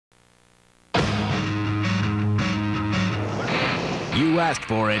You asked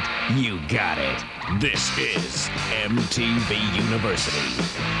for it, you got it. This is MTV University.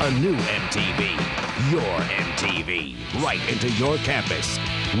 A new MTV. Your MTV. Right into your campus.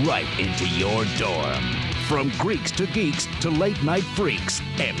 Right into your dorm. From Greeks to geeks to late night freaks,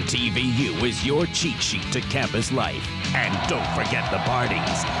 MTVU is your cheat sheet to campus life. And don't forget the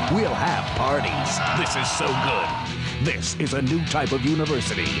parties. We'll have parties. This is so good. This is a new type of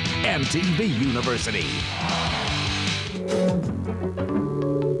university. MTV University.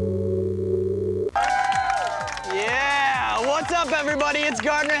 Yeah, what's up everybody? It's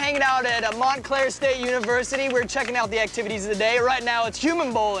Gardner hanging out at Montclair State University. We're checking out the activities of the day. Right now it's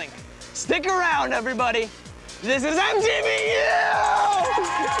human bowling. Stick around everybody. This is MTVU!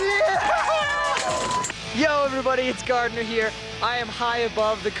 Yeah! Yo everybody, it's Gardner here. I am high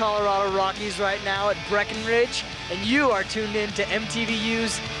above the Colorado Rockies right now at Breckenridge, and you are tuned in to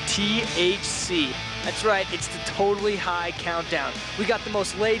MTVU's THC. That's right, it's the Totally High Countdown. We got the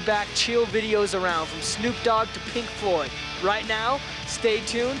most laid-back, chill videos around, from Snoop Dogg to Pink Floyd. Right now, stay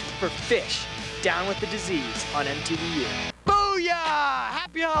tuned for Fish, Down with the Disease on MTVU. Booyah!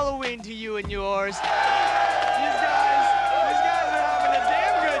 Happy Halloween to you and yours. These guys are having a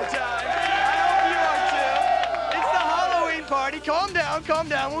damn good time. I hope you are too. It's the Halloween party. Calm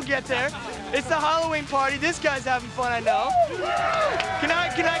down, we'll get there. It's the Halloween party. This guy's having fun, I know. Can I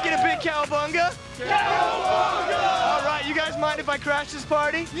get a big cowabunga? Cowabunga! All right, you guys mind if I crash this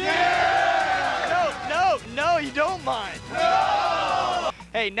party? Yeah! No, you don't mind. No!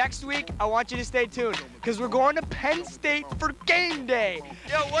 Hey, next week, I want you to stay tuned, because we're going to Penn State for game day.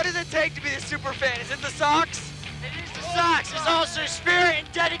 Yo, what does it take to be a super fan? Is it the socks? It is the socks. It's also spirit and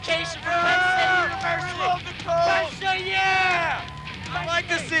dedication for Penn State University. We love the coach. Yeah! I like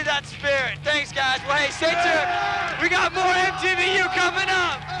to see that spirit. Thanks, guys. Well, hey, stay tuned. We got more MTVU coming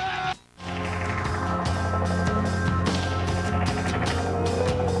up.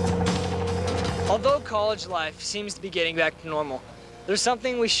 Although college life seems to be getting back to normal, there's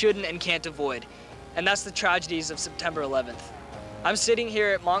something we shouldn't and can't avoid, and that's the tragedies of September 11th. I'm sitting here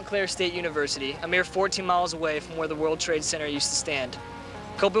at Montclair State University, a mere 14 miles away from where the World Trade Center used to stand.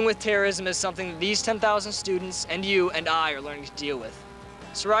 Coping with terrorism is something that these 10,000 students and you and I are learning to deal with.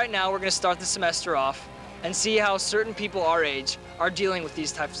 So right now we're going to start the semester off and see how certain people our age are dealing with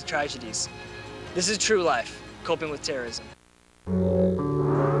these types of tragedies. This is true life, coping with terrorism.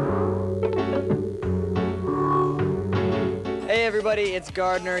 Hey everybody, it's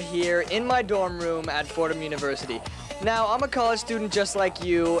Gardner here in my dorm room at Fordham University. Now, I'm a college student just like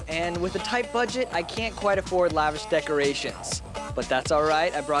you, and with a tight budget, I can't quite afford lavish decorations. But that's all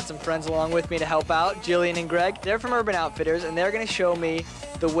right. I brought some friends along with me to help out, Jillian and Greg. They're from Urban Outfitters, and they're gonna show me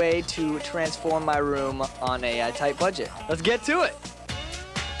the way to transform my room on a tight budget. Let's get to it.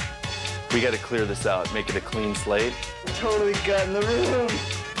 We gotta clear this out, make it a clean slate. Totally gutting the room.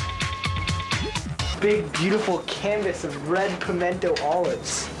 Big, beautiful canvas of red pimento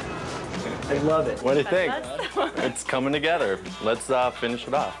olives. I love it. What do you think? It's coming together. Let's finish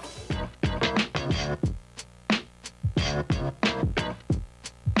it off.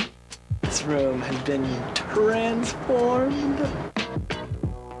 This room has been transformed.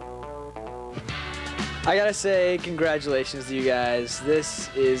 I gotta say, congratulations to you guys. This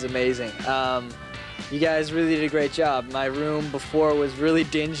is amazing. You guys really did a great job. My room before was really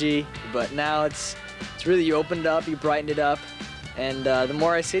dingy, but now it's really, you opened it up, you brightened it up, and the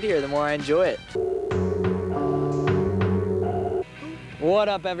more I sit here, the more I enjoy it. What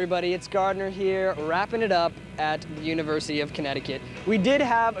up, everybody? It's Gardner here, wrapping it up at the University of Connecticut. We did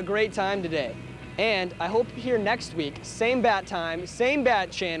have a great time today, and I hope you're here next week. Same bat time, same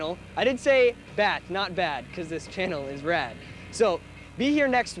bat channel. I did say bat, not bad, because this channel is rad. So be here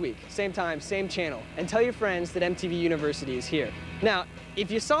next week, same time, same channel, and tell your friends that MTV University is here. Now,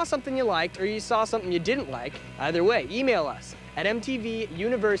 if you saw something you liked or you saw something you didn't like, either way, email us at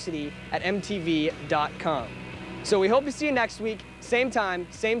mtvuniversity@mtv.com. So we hope to see you next week, same time,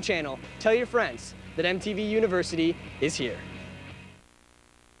 same channel. Tell your friends that MTV University is here.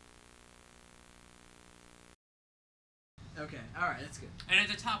 Okay, all right, that's good. And at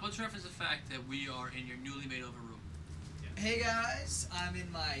the top, let's reference the fact that we are in your newly made over room. Hey guys, I'm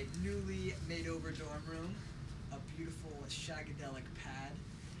in my newly made over dorm room, a beautiful shagadelic pad,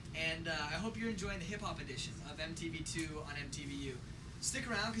 and I hope you're enjoying the hip hop edition of MTV2 on MTVU. Stick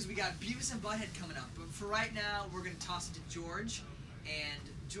around because we got Beavis and Butthead coming up, but for right now we're going to toss it to George, and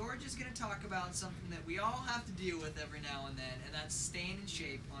George is going to talk about something that we all have to deal with every now and then, and that's staying in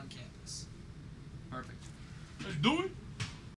shape on campus. Perfect. Let's do it.